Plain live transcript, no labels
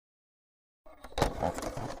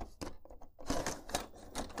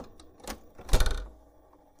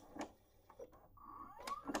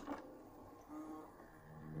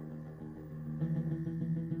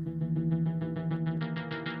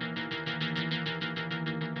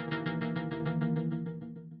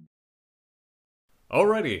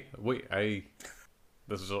Alrighty. Wait,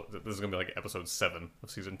 this is gonna be like episode 7 of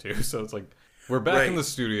season 2, so it's like we're back in Right. the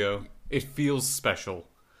studio. It feels special.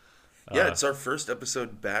 Yeah, it's our first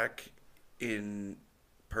episode back in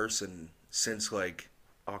person since like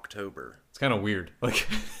October. It's kind of weird. Like,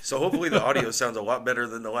 So hopefully the audio sounds a lot better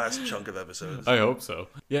than the last chunk of episodes. I hope so.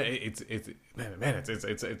 Yeah, it's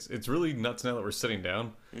really nuts now that we're sitting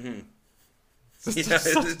down. Mm-hmm. It's Yeah,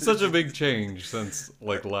 such a big change since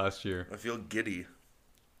like last year. I feel giddy.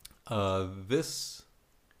 This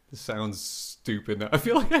sounds stupid now. I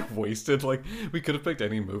feel like I've wasted, like, we could have picked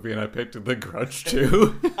any movie and I picked The Grudge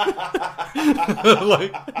too.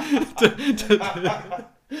 Like,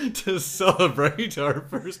 to celebrate our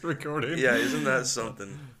first recording. Yeah, isn't that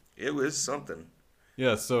something? It was something.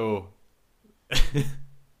 Yeah, so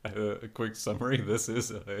a quick summary. This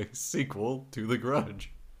is a sequel to The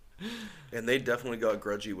Grudge. And they definitely got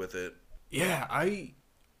grudgy with it. Yeah, I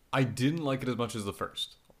didn't like it as much as the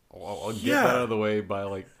first. I'll get Yeah. that out of the way by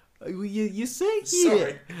like you say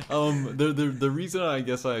Sorry. The reason I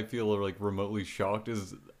guess I feel like remotely shocked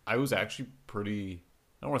is I was actually pretty,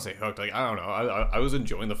 I don't want to say hooked, like I don't know, I was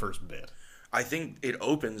enjoying the first bit. I think it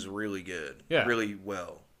opens really good. Yeah. Really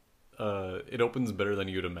well. It opens better than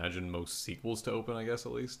you'd imagine most sequels to open, I guess,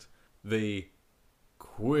 at least. They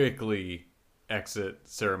quickly exit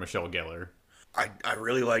Sarah Michelle Gellar. I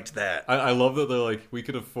really liked that. I love that they're like, we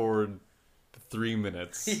could afford 3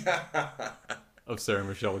 minutes Yeah. of Sarah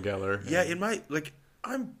Michelle Gellar. Yeah, in my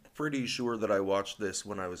I'm pretty sure that I watched this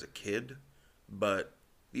when I was a kid, but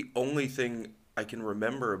the only thing I can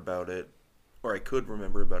remember about it, or I could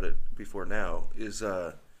remember about it before now, is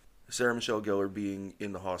Sarah Michelle Gellar being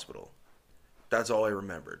in the hospital. That's all I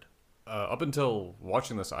remembered. Up until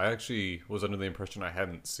watching this, I actually was under the impression I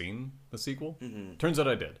hadn't seen the sequel. Mm-hmm. Turns out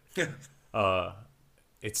I did.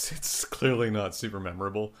 It's clearly not super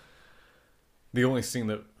memorable. The only scene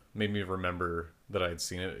that made me remember that I had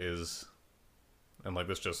seen it is, and like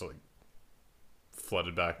this just like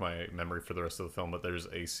flooded back my memory for the rest of the film, but there's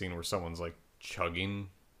a scene where someone's like chugging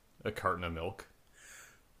a carton of milk,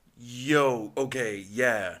 Yo, okay,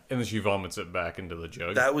 yeah. and then she vomits it back into the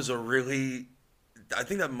jug. That was a really I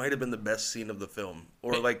think that might have been the best scene of the film,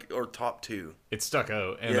 or top 2. It stuck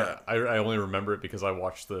out, and Yeah. I only remember it because I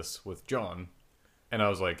watched this with John, and I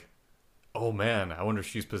was like, oh man, I wonder if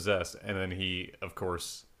she's possessed. And then he, of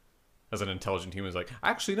course, as an intelligent human, is like,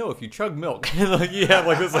 actually no, if you chug milk, and like you have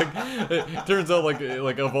like this, like it turns out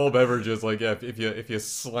like of all beverages, like yeah, if you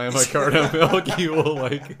slam a carton of milk, you will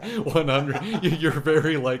like 100, you're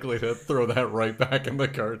very likely to throw that right back in the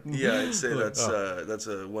carton. Yeah, I'd say Like, that's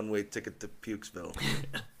a one-way ticket to Pukesville.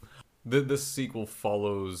 This sequel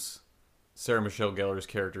follows Sarah Michelle Gellar's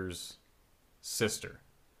character's sister.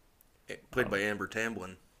 Played by Amber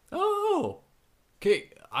Tamblyn. Oh, okay.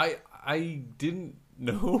 I didn't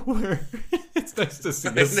know her. It's nice to see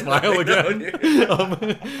you smile again.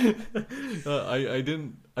 I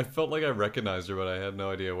didn't. I felt like I recognized her, but I had no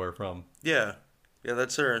idea where from. Yeah,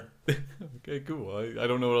 that's her. Okay, cool. I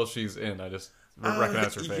don't know what else she's in. I just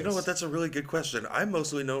recognize her face. You know what? That's a really good question. I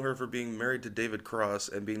mostly know her for being married to David Cross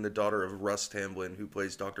and being the daughter of Russ Tamblyn, who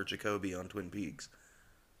plays Dr. Jacoby on Twin Peaks.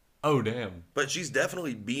 Oh damn. But she's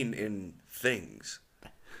definitely been in things.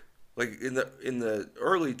 Like in the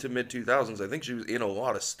early to mid 2000s, I think she was in a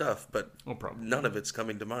lot of stuff, but Oh, probably. none of it's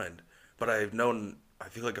coming to mind. But I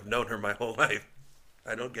feel like I've known her my whole life.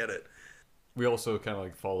 I don't get it. We also kind of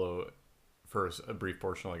like follow for a brief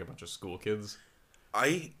portion like a bunch of school kids.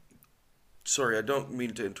 Sorry, I don't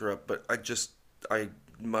mean to interrupt, but I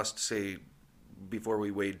must say, before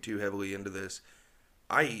we wade too heavily into this,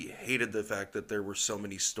 I hated the fact that there were so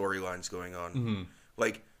many storylines going on. Mm-hmm.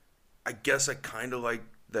 Like, I guess I kind of liked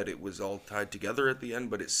that it was all tied together at the end,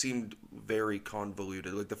 but it seemed very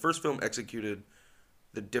convoluted. Like, the first film executed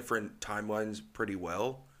the different timelines pretty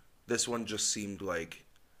well. This one just seemed like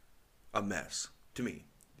a mess to me.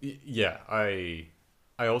 Yeah, I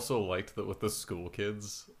also liked that with the school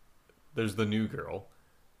kids, there's the new girl,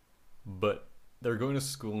 but they're going to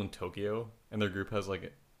school in Tokyo, and their group has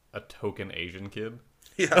like a token Asian kid.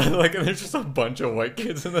 Yeah. Like, and there's just a bunch of white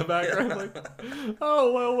kids in the background. Like,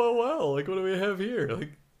 oh well. Like, what do we have here?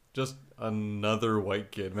 Like, just another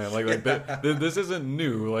white kid, man. Like this isn't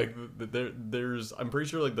new. Like, there's I'm pretty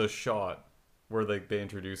sure like the shot where like they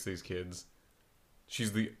introduce these kids,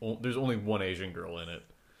 there's only one Asian girl in it.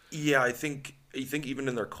 Yeah, I think even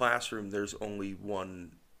in their classroom, there's only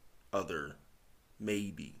one other,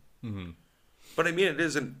 maybe. Mm-hmm. But I mean, it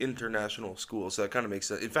is an international school, so that kind of makes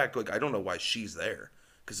sense. In fact, like I don't know why she's there,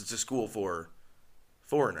 because it's a school for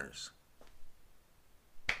foreigners.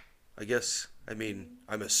 I guess. I mean,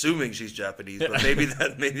 I'm assuming she's Japanese, but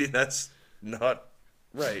maybe that's not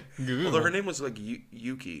Right. Although her name was like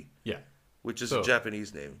Yuki, Yeah. which is So- a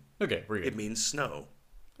Japanese name. Okay, we're It good. means snow.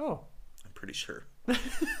 Oh. I'm pretty sure.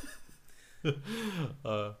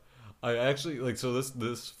 I actually like so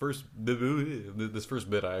this first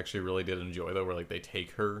bit I actually really did enjoy though, where like they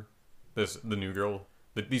take her, the new girl,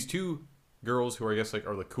 these two girls who I guess like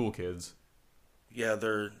are the cool kids. Yeah,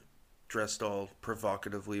 they're dressed all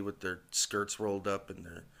provocatively with their skirts rolled up and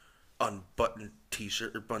their unbuttoned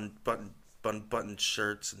t-shirt or buttoned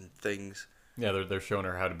shirts and things. Yeah, they're showing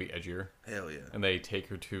her how to be edgier, Hell yeah. and they take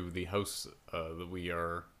her to the house that we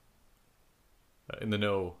are in the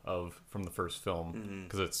know of from the first film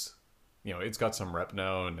because it's it's got some rep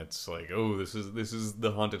now, and it's like, oh, this is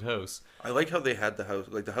the haunted house. I like how they had the house.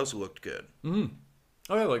 Like the house looked good. Oh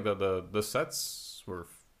yeah, like the sets were.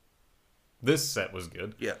 This set was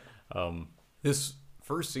good. Yeah. This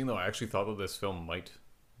first scene though, I actually thought that this film might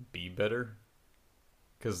be better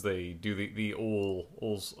because they do the old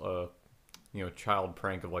child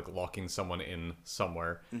prank of like locking someone in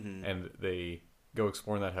somewhere, and they go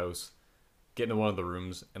exploring that house, get into one of the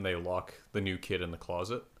rooms, and they lock the new kid in the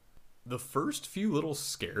closet. The first few little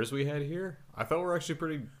scares we had here, I thought were actually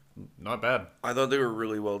pretty not bad. I thought they were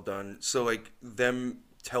really well done. So like them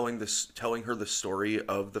telling her the story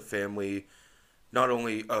of the family, not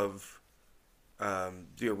only of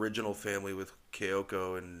the original family with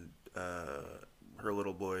Kyoko and her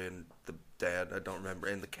little boy and the dad, I don't remember,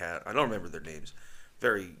 and the cat. I don't remember their names.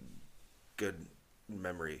 Very good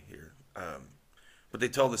memory here. But they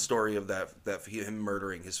tell the story of that him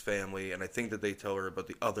murdering his family, and I think that they tell her about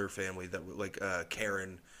the other family that like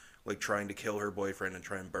Karen, like trying to kill her boyfriend and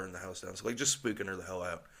try and burn the house down. So like just spooking her the hell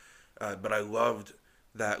out. But I loved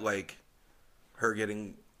that, like her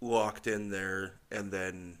getting locked in there and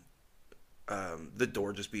then the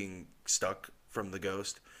door just being stuck from the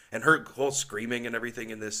ghost, and her whole screaming and everything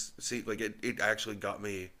in this scene, like it actually got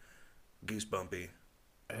me goosebumpy.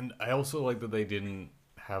 And I also like that they didn't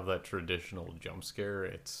have that traditional jump scare.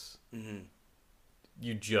 It's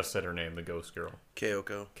you just said her name, the ghost girl,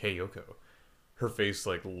 Kyoko. Her face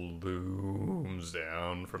like looms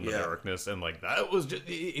down from the Yeah. darkness, and like that was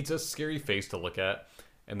it's a scary face to look at,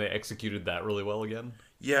 and they executed that really well again.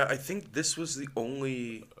 Yeah, I think this was the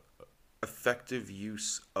only effective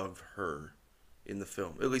use of her in the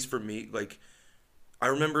film, at least for me. Like, I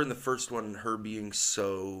remember in the first one her being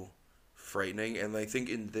so frightening, and I think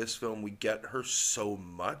in this film we get her so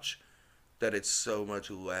much that it's so much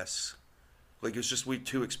less. Like, it's just we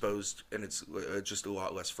too exposed, and it's just a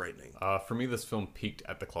lot less frightening. For me, this film peaked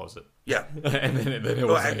at the closet. Yeah. And then it Well,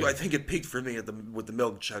 was. I think it peaked for me with the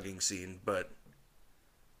milk chugging scene, but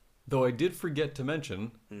Though I did forget to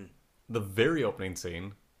mention the very opening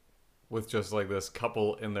scene with just like this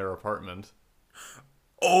couple in their apartment.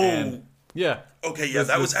 oh, And, yeah. okay, yeah, This-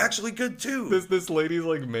 that was this- actually good too. This lady's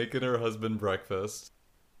like making her husband breakfast.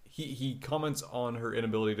 He comments on her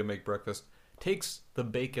inability to make breakfast, takes the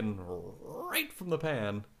bacon right from the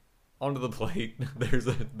pan onto the plate.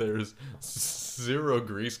 There's zero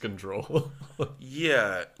grease control.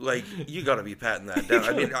 Yeah, like you got to be patting that down.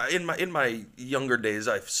 I mean, in my younger days,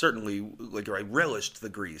 I certainly I relished the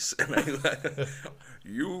grease, and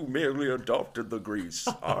you merely adopted the grease.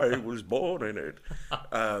 I was born in it.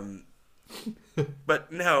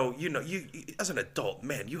 But now you as an adult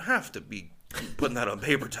man, you have to be putting that on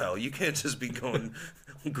paper towel. You can't just be going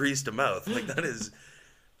grease to mouth like that is.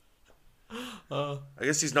 I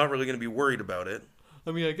guess he's not really going to be worried about it. I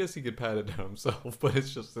mean, I guess he could pat it down himself, but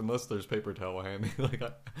it's just unless there's paper towel handy. Like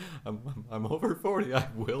I'm over 40, I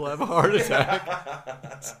will have a heart attack.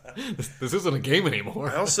 This isn't a game anymore.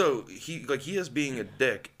 I also he is being a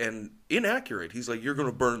dick and inaccurate. He's like, you're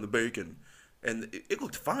gonna burn the bacon, and it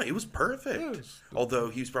looked fine. It was perfect. Yes. Although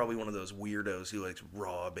he's probably one of those weirdos who likes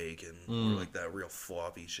raw bacon or like that real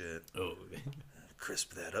floppy shit. Oh.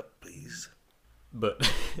 Crisp that up, please.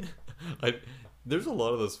 But there's a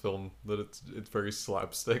lot of this film that it's very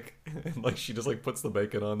slapstick, and like she just like puts the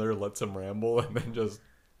bacon on there, lets him ramble, and then just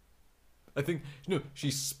I think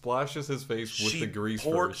she splashes his face with the grease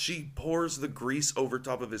first, She pours the grease over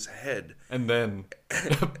top of his head. and then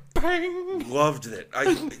bang. Loved it.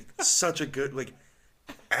 Such a good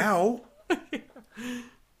ow.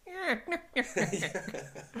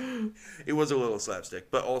 It was a little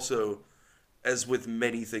slapstick, but also, as with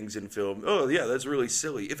many things in film, oh yeah, that's really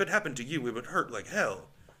silly. If it happened to you, it would hurt like hell.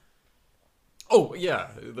 Oh yeah,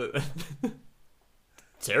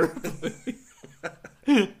 terribly.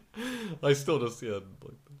 I still just like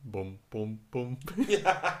boom, boom, boom.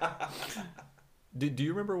 Do you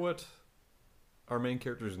remember what our main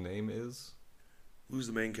character's name is? Who's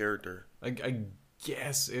the main character? I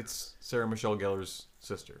guess it's Sarah Michelle Gellar's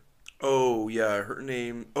sister. Oh yeah, her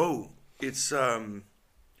name. Oh, it's So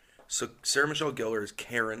Sarah Michelle Gellar is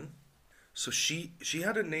Karen. So she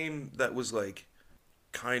had a name that was like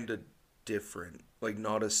kind of different, like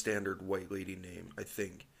not a standard white lady name. I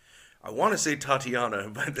think I want to say Tatiana,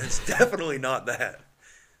 but it's definitely not that.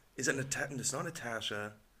 Is it It's not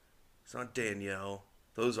Natasha. It's not Danielle.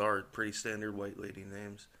 Those are pretty standard white lady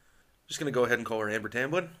names. Just gonna go ahead and call her Amber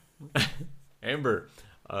Tamblyn. Amber.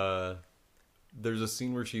 There's a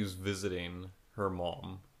scene where she's visiting her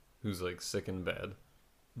mom, who's like sick in bed.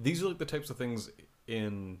 These are like the types of things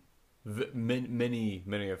in many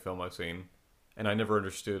a film I've seen, and I never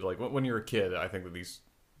understood. Like when you're a kid, I think that these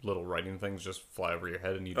little writing things just fly over your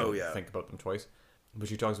head, and you don't think about them twice. But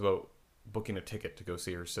she talks about booking a ticket to go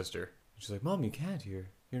see her sister. She's like, "Mom, you can't. You're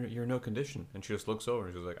in no condition." And she just looks over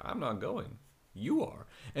and she's like, "I'm not going. You are."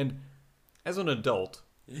 And as an adult,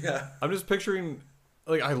 Yeah. I'm just picturing,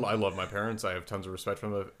 like, I love my parents. I have tons of respect for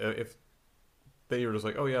them. If they were just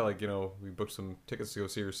like, "Oh yeah, like, we booked some tickets to go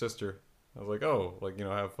see your sister," I was like, "Oh, like,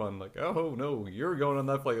 have fun." Like, "Oh no, you're going on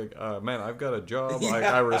that flight." Like, man, I've got a job. Yeah.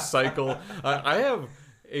 I recycle. I have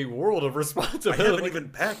a world of I responsibility. haven't even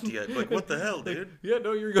packed yet. Like, what the hell, dude? Yeah,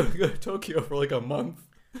 no, you're going to go to Tokyo for like a month.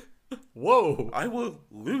 Whoa. I will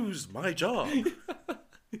lose my job.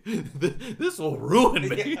 This will ruin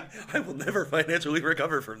me. Yeah, I will never financially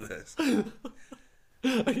recover from this.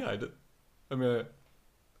 Yeah, I mean,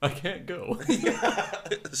 I can't go. Yeah,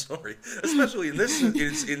 sorry. Especially in this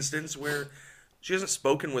instance where she hasn't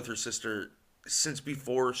spoken with her sister since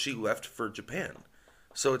before she left for Japan.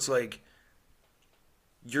 So it's like,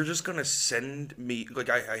 you're just going to send me, like,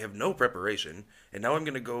 I have no preparation, and now I'm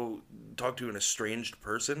going to go talk to an estranged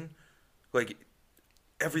person. Like,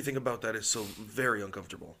 everything about that is so very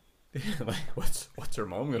uncomfortable. Like, what's her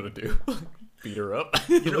mom gonna do? Beat her up?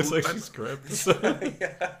 It looks like she's crippled.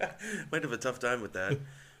 Yeah, might have a tough time with that.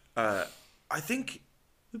 I think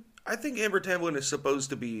Amber Tamblyn is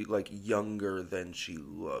supposed to be like younger than she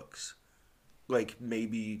looks, like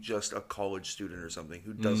maybe just a college student or something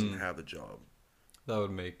who doesn't have a job. That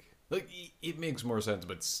would make, like, it makes more sense,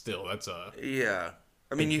 but still, that's a... Yeah,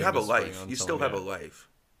 I mean, Big you have a thing to spring life. on You still someone, have a yeah. life.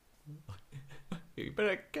 You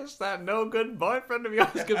better kiss that no good boyfriend of yours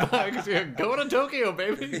goodbye because you're going to Tokyo,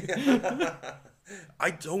 baby.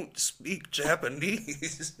 I don't speak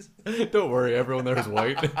Japanese. Don't worry, everyone there is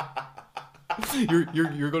white.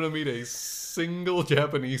 You're gonna meet a single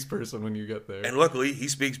Japanese person when you get there. And luckily, he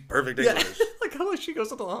speaks perfect English. Like how she goes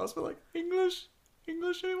to the hospital, like, English,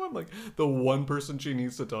 anyone? Like the one person she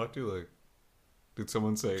needs to talk to, like, did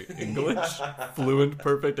someone say English? Fluent,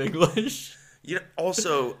 perfect English? Yeah.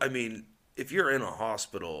 Also, I mean, if you're in a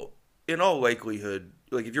hospital, in all likelihood,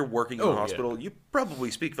 like if you're working in a Oh, yeah. hospital, you probably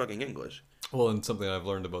speak fucking English. Well, and something I've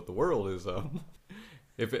learned about the world is,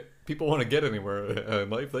 if people want to get anywhere in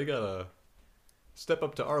life, they gotta step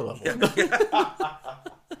up to our level.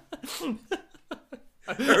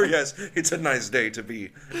 Oh yes, it's a nice day to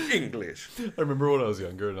be English. I remember when I was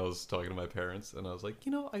younger and I was talking to my parents and I was like,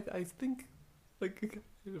 I think, like,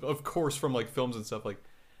 of course from like films and stuff, like,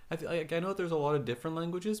 I know that there's a lot of different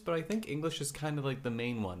languages, but I think English is kind of like the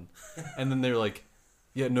main one. And then they're like,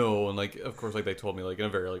 yeah, no, and like, of course, like they told me like in a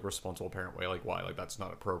very like responsible parent way, like why, like that's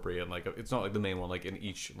not appropriate, and like it's not like the main one, like in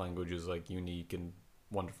each language is like unique and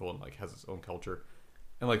wonderful and like has its own culture.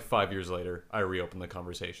 And like 5 years later, I reopened the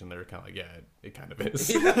conversation. They're kind of like, yeah, it kind of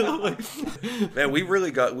is. Like, Man, we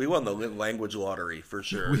won the language lottery for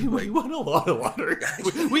sure. we won a lot of lottery.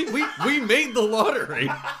 We made the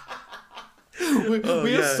lottery. We have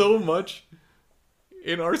yeah. so much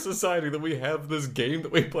in our society that we have this game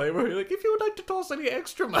that we play where you're like, if you would like to toss any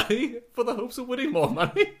extra money for the hopes of winning more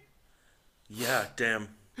money. Yeah, damn.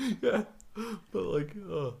 Yeah. But like,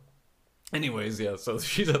 anyways, yeah, so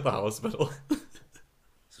she's at the hospital.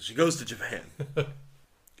 So she goes to Japan.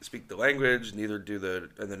 Speak the language, and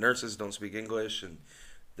the nurses don't speak English, and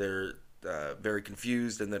they're very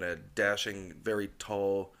confused, and then a dashing, very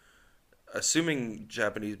tall, assuming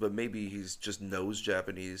Japanese, but maybe he's just knows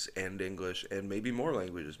Japanese and English and maybe more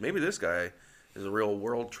languages. Maybe this guy is a real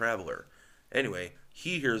world traveler. Anyway,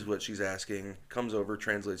 he hears what she's asking, comes over,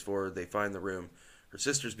 translates for her, they find the room. Her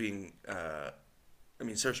sister's being, Sarah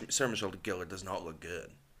Michelle Gellar does not look good.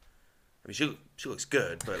 I mean, she looks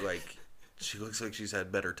good, but like, she looks like she's had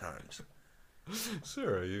better times.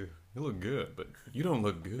 Sarah, you look good, but you don't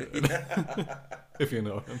look good. If you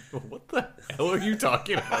know him. What the hell are you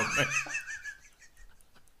talking about, man?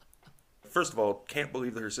 First of all, can't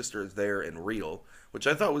believe that her sister is there and real, which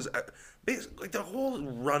I thought was basically like the whole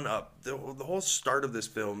run up, the whole start of this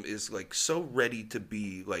film is like so ready to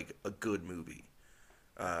be like a good movie.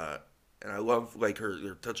 And I love like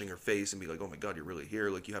her touching her face and be like, "Oh my God, you're really here!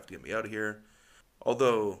 Like you have to get me out of here."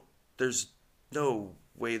 Although there's no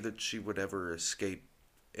way that she would ever escape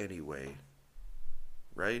anyway,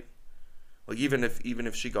 right? Like even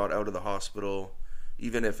if she got out of the hospital,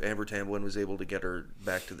 even if Amber Tamblyn was able to get her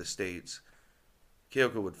back to the States,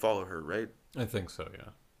 Kyoko would follow her, right? I think so, yeah.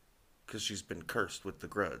 Because she's been cursed with the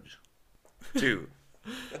grudge, too.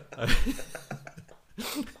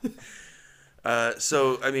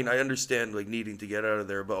 So I mean, I understand like needing to get out of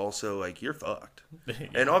there, but also like you're fucked.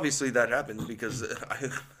 And obviously that happens because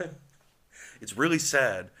it's really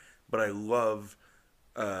sad. But I love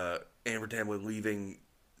Amber Tamblyn leaving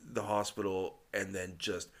the hospital and then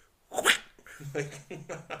just.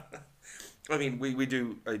 I mean, we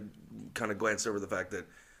do. I kind of glanced over the fact that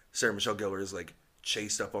Sarah Michelle Gellar is like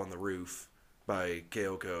chased up on the roof by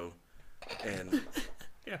Kyoko, and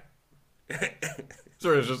Yeah.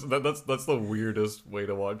 Sorry, it's just that's the weirdest way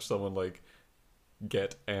to watch someone like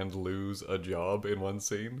get and lose a job in one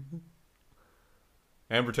scene.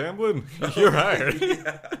 Amber Tamblyn, you're hired.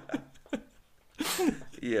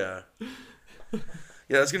 yeah.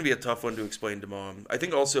 Yeah, that's going to be a tough one to explain to Mom. I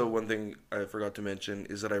think also one thing I forgot to mention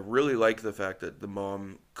is that I really like the fact that the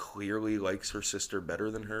mom clearly likes her sister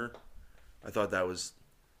better than her. I thought that was,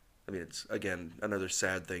 I mean, it's, again, another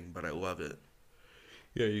sad thing, but I love it.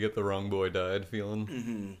 Yeah, you get the wrong boy died feeling.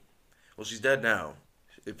 Mm-hmm. Well, she's dead now.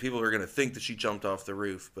 If people are going to think that she jumped off the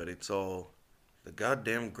roof, but it's all the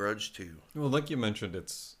goddamn Grudge too. Well, like you mentioned,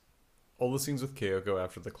 it's all the scenes with Kyoko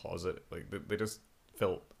after the closet, like they just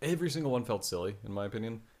felt, every single one felt silly in my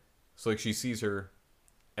opinion. So like she sees her,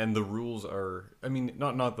 and the rules are, I mean,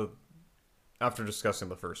 not the, after discussing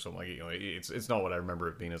the first one, like, you know, it's not what I remember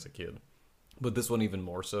it being as a kid, but this one even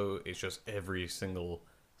more so. It's just every single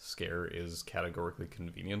scare is categorically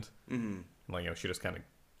convenient. Mm-hmm. Like, you know, she just kind of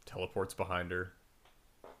teleports behind her.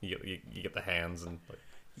 You get the hands and like.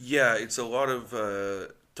 Yeah, it's a lot of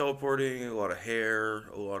teleporting, a lot of hair,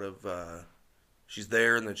 a lot of she's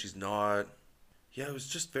there and then she's not. Yeah, it was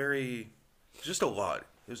just just a lot.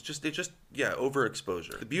 It just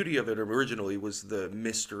overexposure. The beauty of it originally was the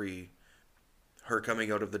mystery, her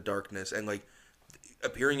coming out of the darkness and like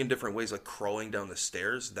appearing in different ways, like crawling down the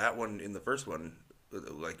stairs. That one in the first one,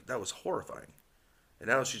 like that was horrifying, and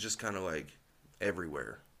now she's just kind of like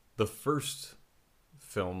everywhere. The first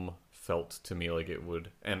film felt to me like it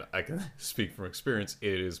would, and I can speak from experience,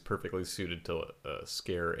 it is perfectly suited to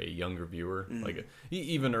scare a younger viewer, like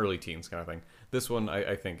even early teens kind of thing. This one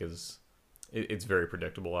I think is, it's very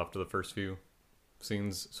predictable after the first few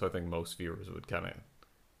scenes, so I think most viewers would kind of,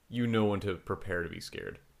 you know when to prepare to be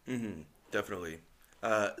scared. Mm-hmm. Definitely.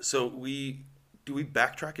 So we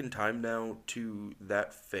backtrack in time now to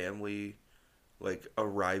that family, like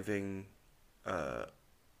arriving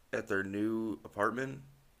at their new apartment?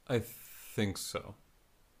 I think so.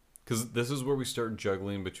 Because this is where we start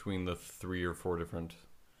juggling between the 3 or 4 different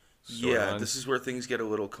storylines. Yeah, this is where things get a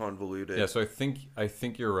little convoluted. Yeah, so I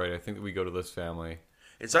think you're right. I think that we go to this family.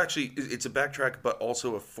 It's a backtrack, but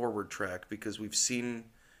also a forward track because we've seen.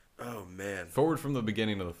 Oh man, forward from the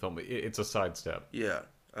beginning of the film. It's a sidestep. Yeah.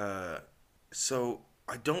 So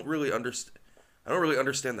I don't really understand. I don't really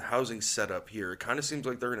understand the housing setup here. It kind of seems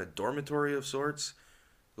like they're in a dormitory of sorts.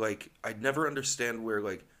 Like I'd never understand where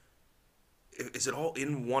like. Is it all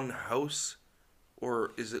in one house,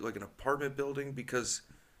 or is it like an apartment building? Because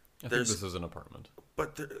I think this is an apartment.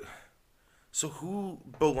 But so who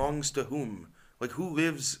belongs to whom? Like who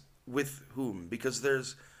lives with whom? Because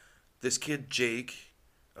there's this kid Jake.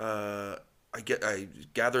 I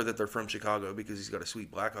gather that they're from Chicago because he's got a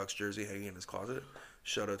sweet Blackhawks jersey hanging in his closet.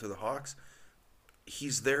 Shout out to the Hawks.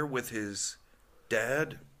 He's there with his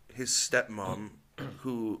dad, his stepmom,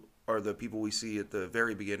 who are the people we see at the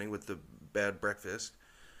very beginning with the bad breakfast.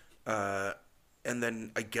 And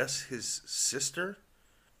then I guess his sister.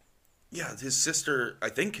 Yeah, his sister, I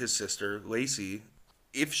think his sister, Lacey.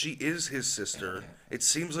 If she is his sister, it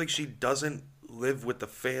seems like she doesn't live with the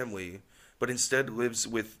family, but instead lives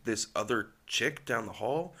with this other chick down the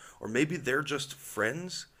hall. Or maybe they're just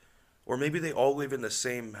friends. Or maybe they all live in the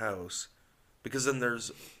same house. Because then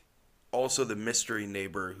there's also the mystery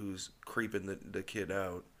neighbor who's creeping the kid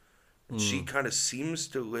out. And she kind of seems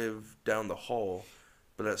to live down the hall,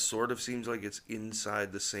 but that sort of seems like it's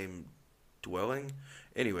inside the same dwelling.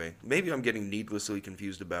 Anyway, maybe I'm getting needlessly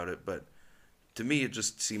confused about it, but to me it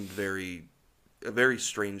just seemed a very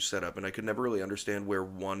strange setup, and I could never really understand where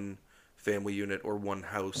one family unit or one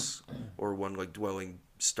house or one like dwelling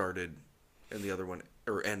started and the other one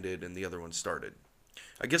or ended and the other one started.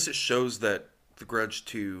 I guess it shows that The Grudge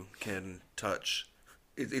 2 can touch.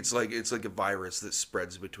 It's like a virus that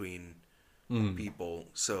spreads between people.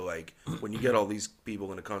 So like when you get all these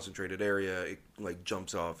people in a concentrated area, it like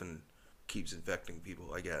jumps off and keeps infecting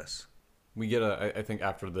people, I guess. We get I think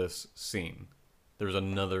after this scene, there's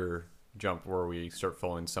another jump where we start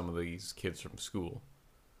following some of these kids from school.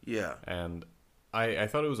 Yeah. And I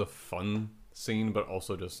thought it was a fun scene, but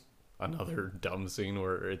also just another dumb scene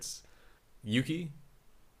where it's Yuki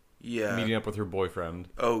Yeah. meeting up with her boyfriend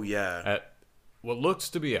Oh yeah. at what looks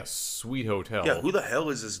to be a sweet hotel. Yeah, who the hell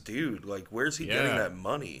is this dude? Like, where's he getting Yeah. that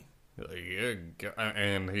money? Like, yeah,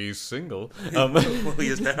 and he's single. Well, he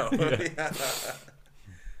is now.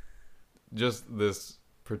 Just this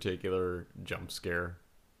particular jump scare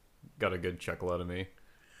got a good chuckle out of me.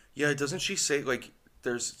 Yeah, doesn't she say, like,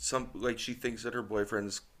 there's some, like, she thinks that her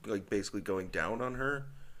boyfriend's, like, basically going down on her?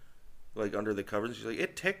 Like, under the covers. She's like,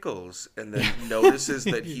 it tickles. And then notices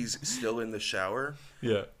that he's still in the shower.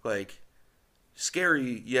 Yeah. Like,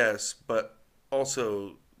 scary, yes, but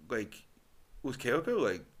also, like, was Kyoko,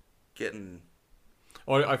 like, getting...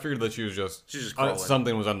 Oh, I figured that she was just... She's just crawling.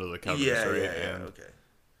 something was under the covers, Yeah, right? yeah, And okay.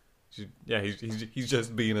 he's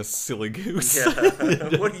just being a silly goose.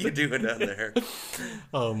 Yeah, what are you doing down there?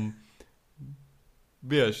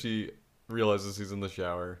 But yeah, she realizes he's in the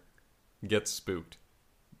shower, gets spooked,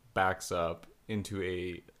 backs up into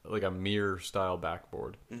a mirror style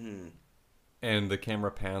backboard, and the camera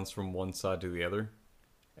pans from one side to the other,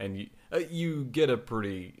 and you get a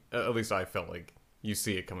pretty, at least I felt like you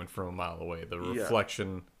see it coming from a mile away. The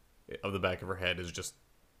reflection of the back of her head is just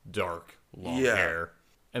dark, long hair,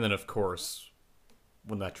 and then of course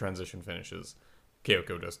when that transition finishes,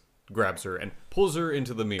 Kyoko just grabs her and pulls her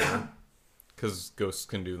into the mirror. Because ghosts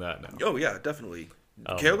can do that now. Oh yeah, definitely.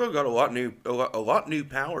 Kyoko got a lot new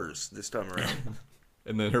powers this time around.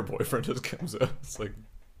 And then her boyfriend just comes up. It's like,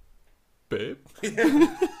 babe.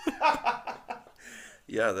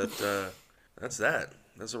 Yeah, that's that.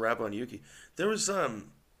 That's a wrap on Yuki. There was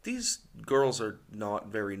these girls are not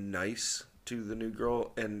very nice to the new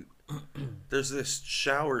girl, and there's this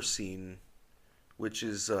shower scene, which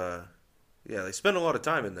is they spend a lot of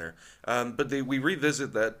time in there. But we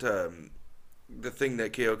revisit that. The thing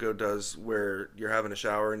that Kyoko does where you're having a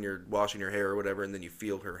shower and you're washing your hair or whatever, and then you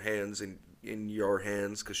feel her hands in your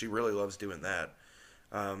hands, because she really loves doing that.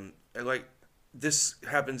 And like, this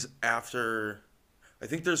happens after, I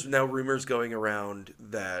think there's now rumors going around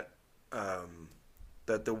that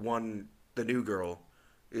that the new girl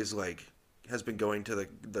is like, has been going to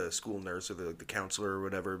the school nurse or the counselor or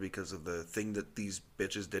whatever because of the thing that these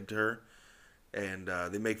bitches did to her. And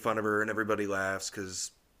they make fun of her and everybody laughs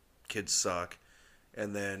because kids suck.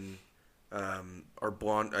 And then our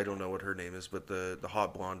blonde, I don't know what her name is, but the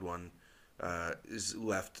hot blonde one is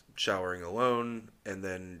left showering alone and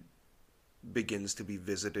then begins to be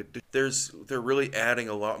visited. They're really adding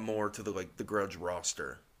a lot more to the Grudge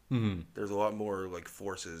roster. Mm-hmm. There's a lot more like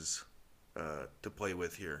forces to play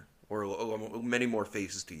with here, or many more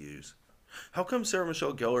faces to use. How come Sarah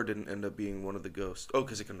Michelle Gellar didn't end up being one of the ghosts? Oh,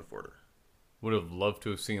 because they couldn't afford her. Would have loved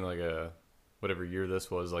to have seen like a whatever year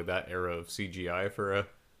this was, like that era of CGI for a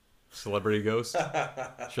celebrity ghost.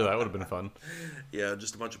 Sure, that would have been fun. Yeah,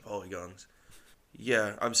 just a bunch of polygons.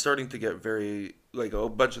 Yeah, I'm starting to get very, like, a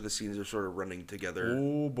bunch of the scenes are sort of running together.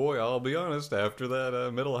 Oh boy, I'll be honest, after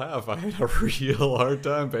that middle half, I had a real hard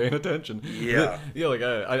time paying attention. Yeah. Yeah, like,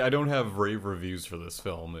 I don't have rave reviews for this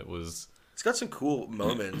film. It's got some cool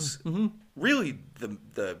moments. Mm-hmm. Really,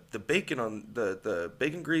 the bacon on, the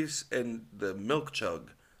bacon grease and the milk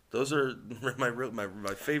chug, those are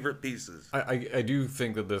my favorite pieces. I do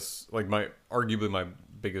think that this, like, arguably my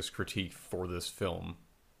biggest critique for this film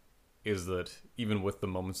is that even with the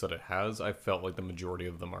moments that it has, I felt like the majority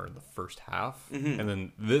of them are in the first half. Mm-hmm. And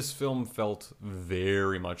then this film felt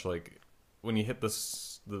very much like when you hit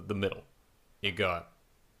the middle, it got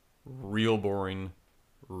real boring,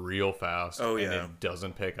 real fast. Oh, yeah. And it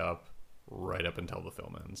doesn't pick up right up until the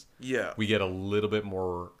film ends. Yeah. We get a little bit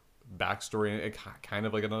more backstory, kind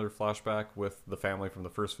of like another flashback with the family from the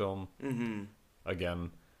first film. Mm-hmm. Again,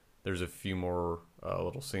 there's a few more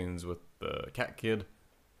little scenes with the cat kid.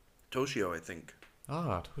 Toshio, I think.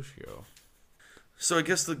 Ah, Toshio. So I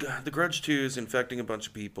guess the Grudge 2 is infecting a bunch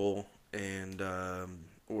of people, and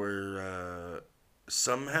we're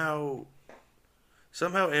somehow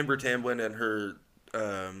Amber Tamblyn and her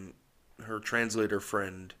translator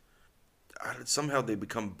friend, somehow they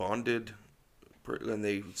become bonded, and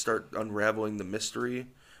they start unraveling the mystery.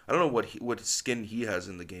 I don't know what skin he has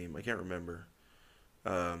in the game. I can't remember.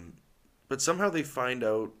 But somehow they find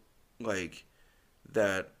out like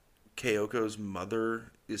that Kyoko's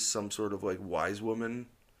mother is some sort of like wise woman,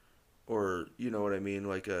 or you know what I mean,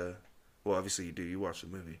 like well, obviously you do. You watch the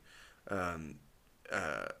movie,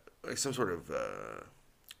 like some sort of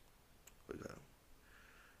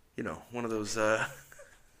one of those. I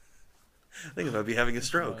think I might be having a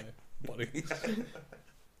stroke. Buddy.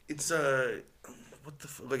 It's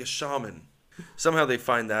like a shaman. Somehow they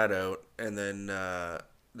find that out, and then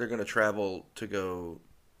they're gonna travel to go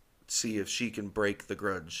see if she can break the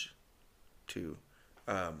grudge, too.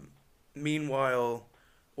 Meanwhile,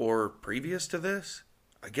 or previous to this,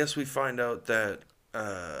 I guess we find out that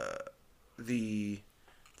the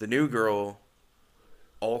new girl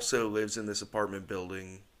also lives in this apartment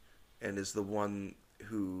building, and is the one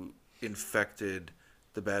who infected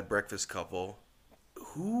the bad breakfast couple.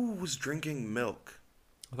 Who was drinking milk?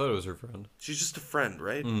 I thought it was her friend. She's just a friend,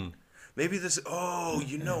 right? Mm. Maybe this... Oh,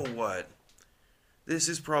 you know what? This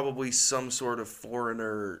is probably some sort of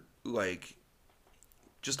foreigner, like,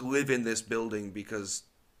 just live in this building because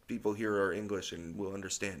people here are English and will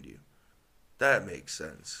understand you. That makes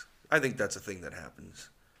sense. I think that's a thing that happens.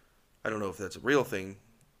 I don't know if that's a real thing.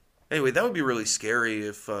 Anyway, that would be really scary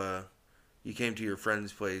if you came to your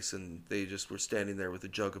friend's place and they just were standing there with a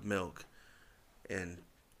jug of milk and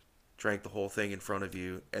drank the whole thing in front of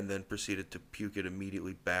you and then proceeded to puke it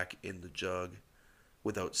immediately back in the jug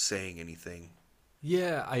without saying anything.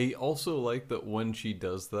 Yeah, I also like that when she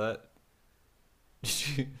does that,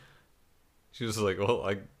 she's just like,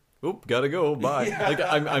 well, gotta go, bye. Yeah. Like,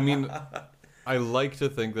 I mean, I like to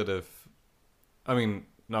think that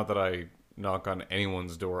not that I knock on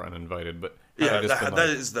anyone's door uninvited, but yeah, that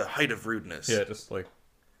is the height of rudeness. Yeah, just like,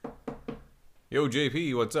 yo,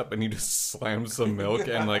 JP, what's up? And he just slammed some milk,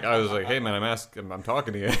 and like I was like, hey man, I'm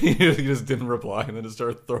talking to you. He just didn't reply, and then just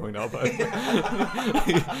started throwing up. Are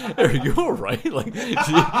you all right? Like,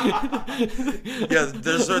 yeah,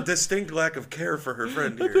 there's a distinct lack of care for her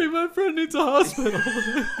friend here. I think my friend needs a hospital.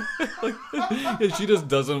 Yeah, she just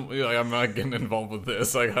doesn't. Like, I'm not getting involved with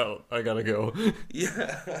this. I gotta go.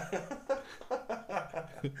 Yeah.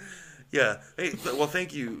 Yeah. Hey, well,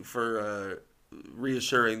 thank you for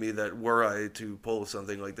reassuring me that were I to pull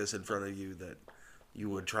something like this in front of you, that you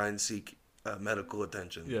would try and seek medical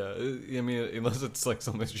attention. Yeah, I mean, unless it's like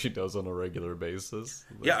something she does on a regular basis.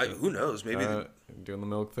 Like, yeah, who knows? Maybe doing the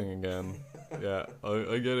milk thing again. Yeah,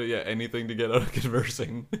 I get it. Yeah, anything to get out of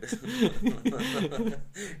conversing.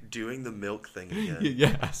 Doing the milk thing again.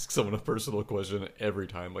 Yeah, ask someone a personal question every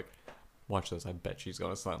time. Like, watch this. I bet she's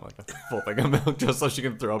gonna slam like a full thing of milk just so she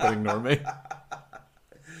can throw up and ignore me.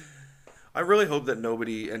 I really hope that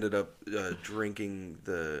nobody ended up drinking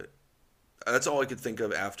the... That's all I could think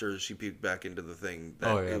of after she puked back into the thing.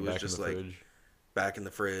 That it was just like fridge. Back in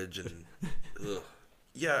the fridge and... ugh.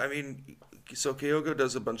 Yeah, I mean, so Kyogo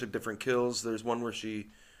does a bunch of different kills. There's one where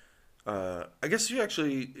she... I guess she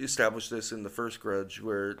actually established this in the first Grudge,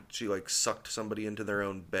 where she like sucked somebody into their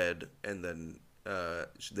own bed and then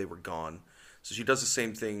they were gone. So she does the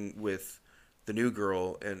same thing with the new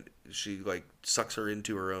girl, and she like sucks her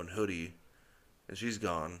into her own hoodie. And she's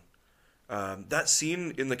gone. That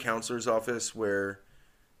scene in the counselor's office where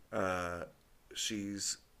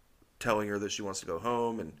she's telling her that she wants to go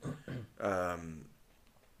home, and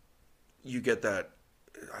you get that.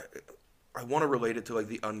 I want to relate it to like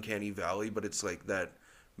the uncanny valley, but it's like that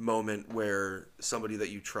moment where somebody that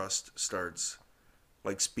you trust starts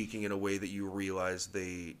like speaking in a way that you realize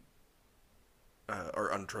they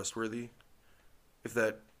are untrustworthy. If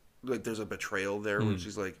that, like, there's a betrayal there where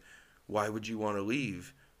she's like, why would you want to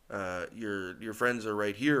leave? Your friends are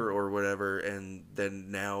right here or whatever. And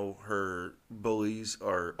then now her bullies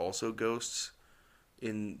are also ghosts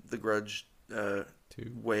in the Grudge 2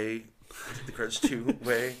 way. The Grudge 2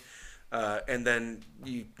 way. And then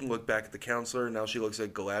you look back at the counselor, and now she looks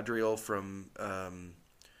like Galadriel from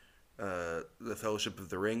the Fellowship of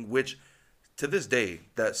the Ring, which to this day,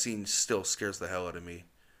 that scene still scares the hell out of me.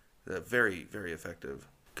 Very, very effective.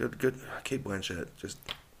 Good. Cate Blanchett, just...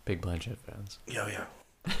 Big Blanchett fans. Yeah.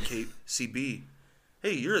 Kate, CB.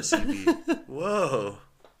 Hey, you're a CB. Whoa.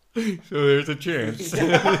 So there's a chance.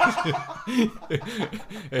 Hey,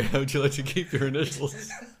 how'd you like to keep your initials?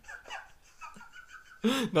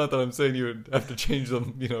 Not that I'm saying you would have to change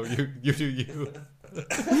them. You know, you do you.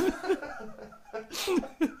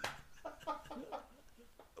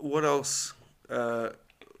 What else?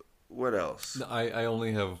 What else? I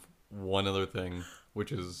only have one other thing,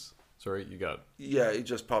 which is... Sorry, you got... Yeah, it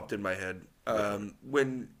just popped in my head.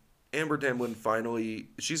 When Amber Tamblyn finally...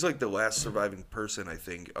 She's like the last surviving person, I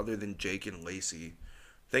think, other than Jake and Lacey.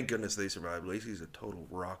 Thank goodness they survived. Lacey's a total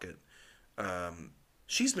rocket.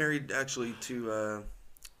 She's married, actually, to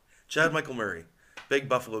Chad Michael Murray. Big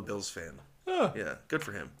Buffalo Bills fan. Oh. Yeah, good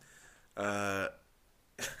for him.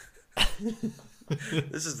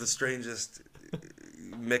 This is the strangest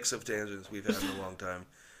mix of tangents we've had in a long time.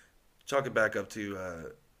 chalk it back up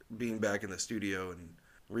to being back in the studio and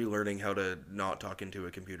relearning how to not talk into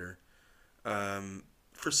a computer.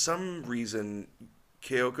 For some reason,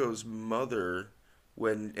 Kyoko's mother,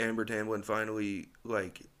 when Amber Tamblyn finally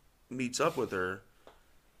like meets up with her,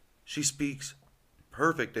 she speaks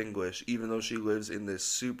perfect English, even though she lives in this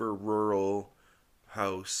super rural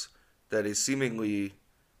house that is seemingly.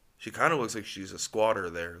 She kind of looks like she's a squatter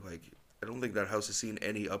there. Like, I don't think that house has seen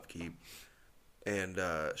any upkeep. And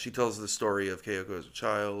she tells the story of Kyoko as a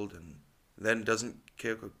child, and then doesn't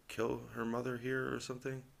Kyoko kill her mother here or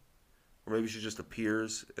something? Or maybe she just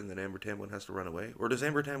appears, and then Amber Tamblyn has to run away? Or does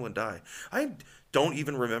Amber Tamblyn die? I don't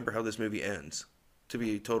even remember how this movie ends, to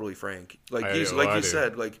be totally frank. Like you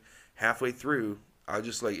said, like halfway through, I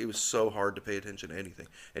just like it was so hard to pay attention to anything.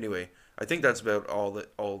 Anyway, I think that's about all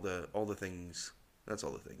the things. That's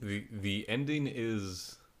all the things. The ending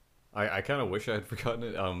is, I kind of wish I had forgotten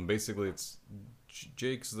it. Basically, it's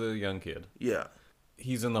Jake's the young kid. Yeah.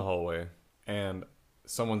 He's in the hallway, and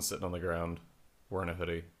someone's sitting on the ground wearing a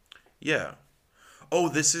hoodie. Yeah. Oh,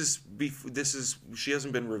 this is she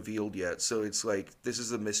hasn't been revealed yet, so it's like this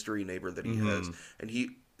is the mystery neighbor that he has, and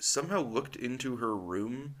he somehow looked into her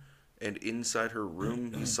room, and inside her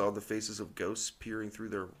room he saw the faces of ghosts peering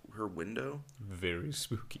through her window. Very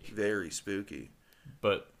spooky. Very spooky.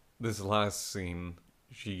 But this last scene,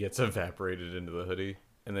 she gets evaporated into the hoodie,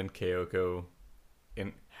 and then Kyoko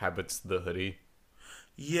inhabits the hoodie.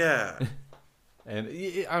 Yeah. And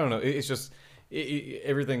I don't know. It's just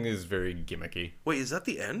everything is very gimmicky. Wait, is that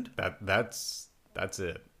the end? That's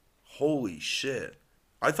it. Holy shit!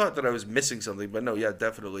 I thought that I was missing something, but no, yeah,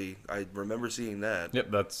 definitely. I remember seeing that.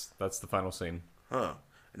 Yep, that's the final scene. Huh.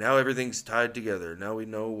 Now everything's tied together. Now we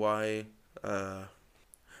know why.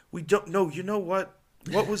 We don't know. You know what?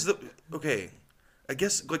 What was the... Okay. I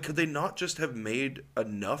guess, like, could they not just have made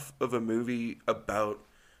enough of a movie about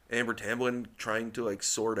Amber Tamblyn trying to, like,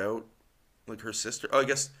 sort out, like, her sister? Oh, I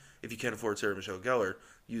guess if you can't afford Sarah Michelle Gellar,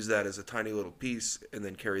 use that as a tiny little piece and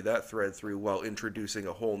then carry that thread through while introducing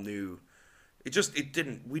a whole new... We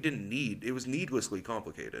didn't need... It was needlessly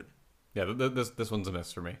complicated. Yeah, this one's a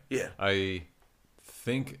miss for me. Yeah. I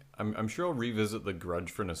think... I'm sure I'll revisit The Grudge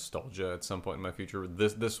for nostalgia at some point in my future.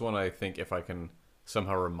 This one, I think, if I can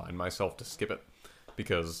somehow remind myself to skip it,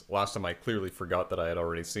 because last time I clearly forgot that I had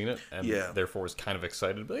already seen it, and therefore was kind of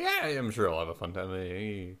excited. But yeah, I'm sure I'll have a fun time.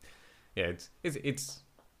 Yeah,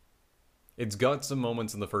 it's got some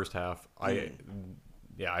moments in the first half. I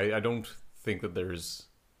don't think that there's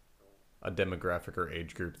a demographic or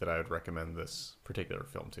age group that I would recommend this particular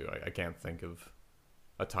film to. I can't think of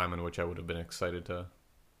a time in which I would have been excited to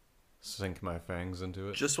sink my fangs into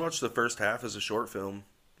it. Just watch the first half as a short film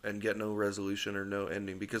and get no resolution or no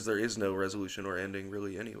ending, because there is no resolution or ending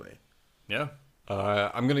really anyway. Yeah.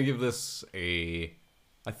 I'm going to give this I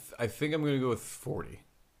think I'm going to go with 40.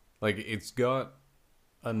 Like, it's got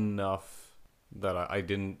enough that I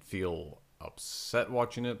didn't feel upset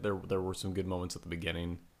watching it. There were some good moments at the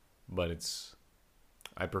beginning, but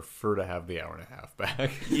I prefer to have the hour and a half back.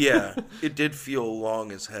 Yeah, it did feel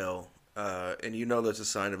long as hell. And you know that's a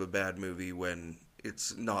sign of a bad movie when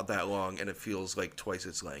it's not that long and it feels like twice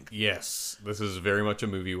its length. Yes, this is very much a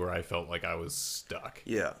movie where I felt like I was stuck.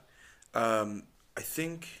 Yeah. I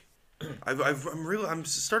think I'm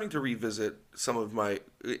starting to revisit some of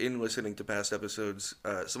in listening to past episodes,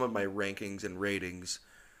 some of my rankings and ratings,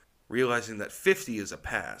 realizing that 50 is a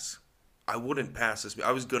pass. I wouldn't pass this.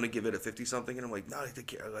 I was gonna give it a 50 something, and I'm like, no,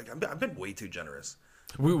 I've been way too generous.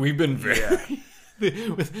 We've been very. Yeah.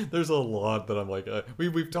 There's a lot that I'm like,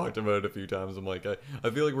 we've talked about it a few times. I'm like, I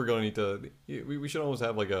feel like we're going to need to. We should almost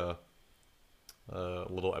have like a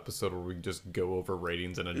little episode where we just go over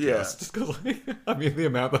ratings and adjust. Just 'cause, like, I mean, the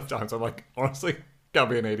amount of times I'm like, honestly,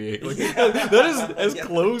 gotta be an 88. Like, that is as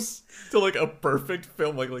close to like a perfect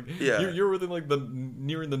film. Like you're within like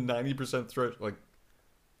nearing the 90% threat. Like,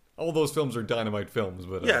 all those films are dynamite films,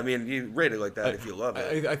 but I mean, you rate it like that if you love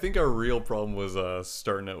it. I think our real problem was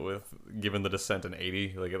starting it with giving The Descent an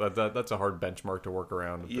 80. Like that's a hard benchmark to work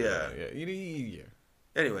around. Yeah.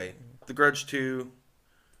 Anyway, The Grudge 2,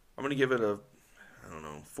 I'm gonna give it a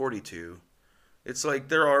 42. It's like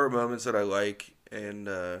there are moments that I like, and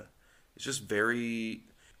it's just very.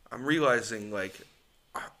 I'm realizing like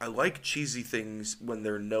I like cheesy things when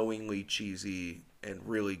they're knowingly cheesy and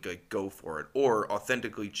really like go for it, or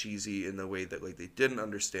authentically cheesy in the way that like they didn't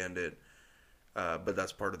understand it, but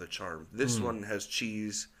that's part of the charm. This one has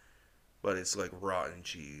cheese, but it's like rotten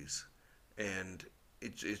cheese, and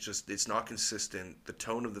it's not consistent. The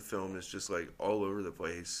tone of the film is just like all over the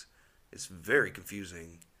place. It's very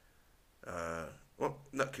confusing. Well,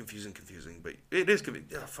 not confusing, but it is confusing.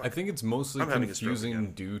 Yeah, fuck. I think it's mostly I'm having a stroke confusing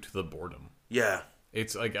again. due to the boredom. Yeah.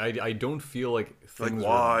 It's like I don't feel like Like, things are.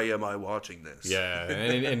 why am I watching this? Yeah,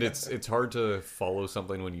 and it's hard to follow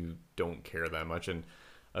something when you don't care that much. And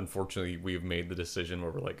unfortunately, we've made the decision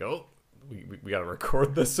where we're like, oh, we got to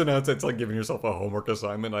record this, so now it's like giving yourself a homework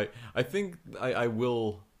assignment. I think I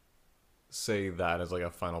will say that as like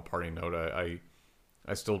a final parting note. I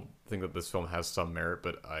still think that this film has some merit,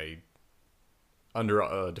 but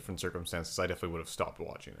under different circumstances, I definitely would have stopped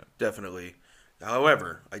watching it. Definitely.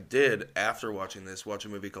 However, I did, after watching this, watch a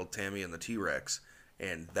movie called Tammy and the T-Rex,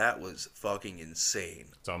 and that was fucking insane.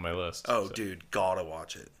 It's on my list. Oh, so. dude, gotta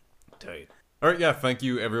watch it. Tight. All right, yeah, thank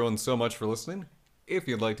you everyone so much for listening. If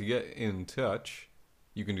you'd like to get in touch,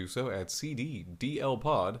 you can do so at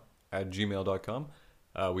cddlpod@gmail.com.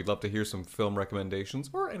 We'd love to hear some film recommendations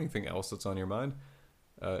or anything else that's on your mind.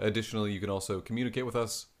 Additionally, you can also communicate with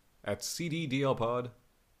us at cddlpod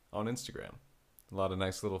on Instagram. A lot of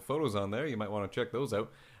nice little photos on there. You might want to check those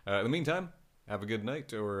out. In the meantime, have a good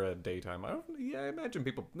night or daytime. I imagine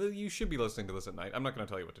you should be listening to this at night. I'm not going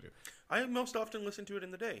to tell you what to do. I most often listen to it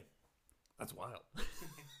in the day. That's wild.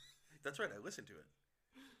 That's right, I listen to it.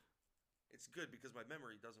 It's good because my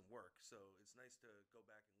memory doesn't work, so it's nice to go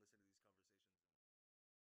back and